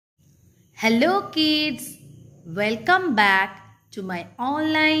Hello kids, welcome back to my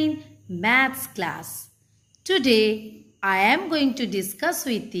online maths class. Today I am going to discuss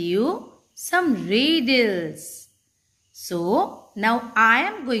with you some riddles. So now I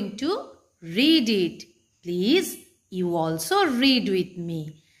am going to read it. Please you also read with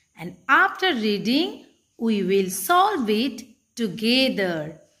me, and after reading we will solve it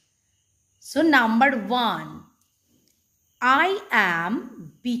together. So number 1. I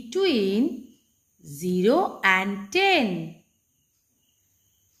am between 0 and 10.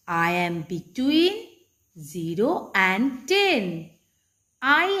 I am between 0 and 10.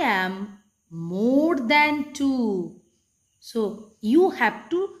 I am more than 2. So you have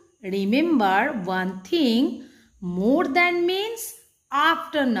to remember one thing. More than means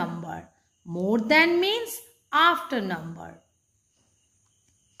after number. More than means after number.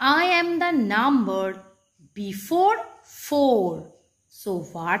 I am the number before 4. So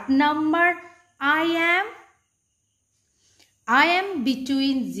what number I am? I am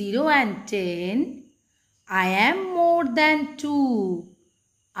between 0 and 10. I am more than 2.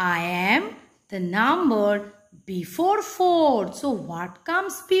 I am the number before 4. So what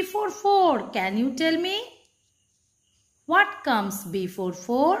comes before 4? Can you tell me? What comes before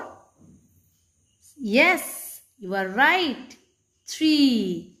 4? Yes, you are right.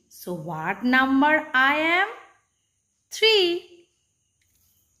 3. So what number I am? 3.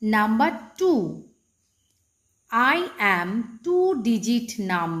 Number 2. I am 2-digit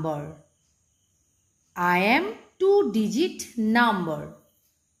number. I am 2-digit number.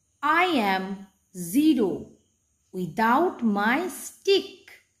 I am 0. Without my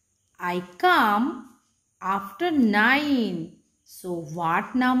stick, I come after 9. So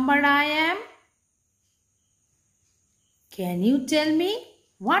what number I am? Can you tell me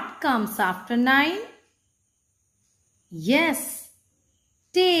what comes after 9? Yes,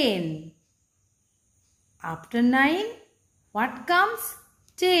 10. After 9, what comes?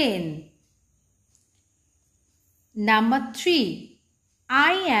 10. Number 3.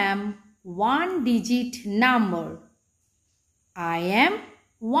 I am 1-digit number. I am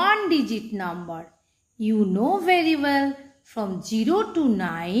 1-digit number. You know very well from 0 to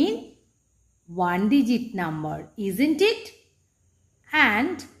 9, 1-digit number, isn't it?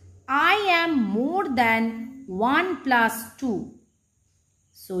 And I am more than 1 plus 2.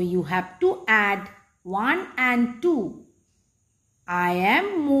 So you have to add 1 and 2. I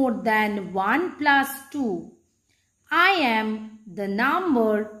am more than 1 plus 2. I am the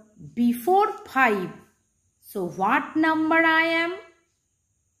number before 5. So what number I am?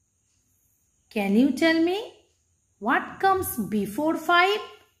 Can you tell me? What comes before 5?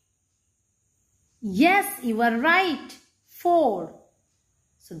 Yes, you are right. 4.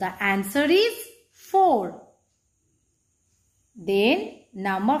 So the answer is 4. Then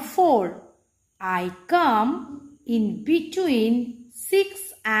number 4. I come in between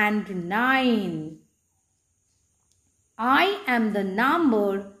 6 and 9. I am the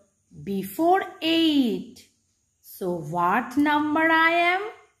number before 8. So what number I am?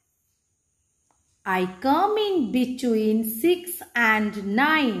 I come in between 6 and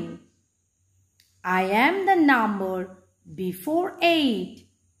 9. I am the number before 8.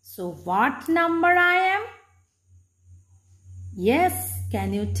 So what number I am? Yes,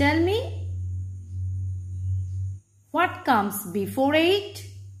 can you tell me? What comes before 8?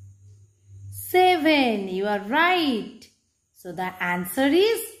 7. You are right. So the answer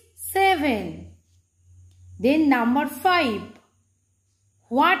is 7. Then number 5.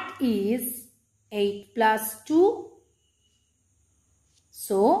 What is 8 plus 2?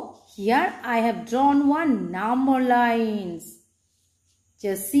 So here I have drawn one number lines.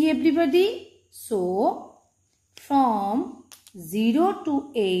 Just see everybody. So from 0 to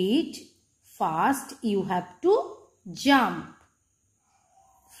 8, first you have to jump.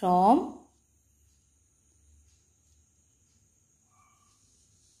 From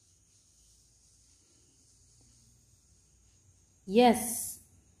yes.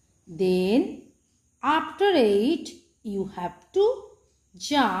 Then after 8 you have to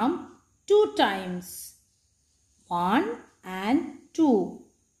jump 2 times. 1 and 2.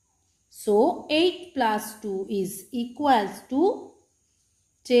 So 8 plus 2 is equals to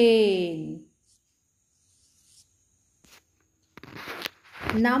 10.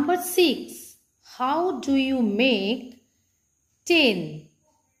 Number 6. How do you make 10?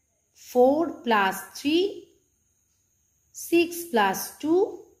 4 plus 3, 6 plus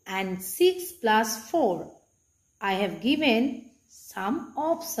 2 and 6 plus 4. I have given some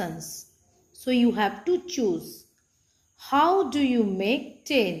options. So you have to choose. How do you make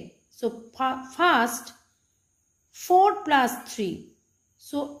 10? So first 4 plus 3.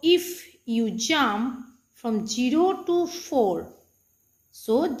 So if you jump from 0 to 4,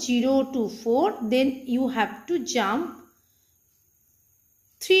 so 0 to 4, then you have to jump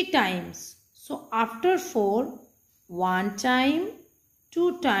 3 times. So after 4, 1 time,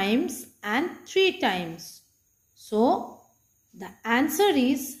 2 times and 3 times. So the answer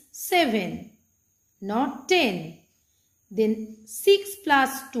is 7, not 10. Then 6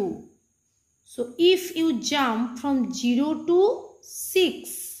 plus 2. So if you jump from 0 to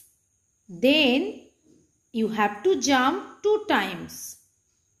 6, then you have to jump 2 times.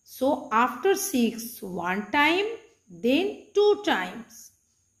 So after 6, 1 time, then 2 times.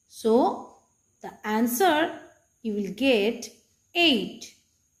 So the answer you will get 8.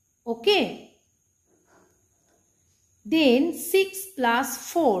 Okay. Then 6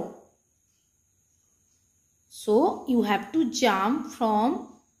 plus 4. So you have to jump from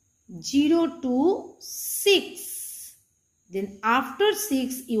 0 to 6. Then after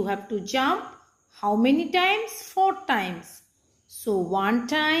 6 you have to jump how many times? 4 times. So 1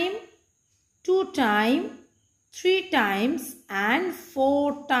 time, 2 times, 3 times and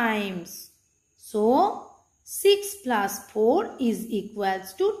 4 times. So 6 plus 4 is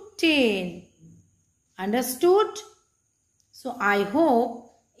equals to 10. Understood? So I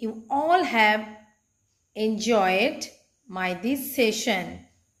hope you all have enjoyed this session.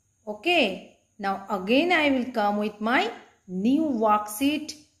 Okay. Now again I will come with my new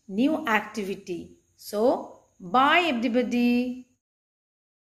worksheet, new activity. So bye everybody.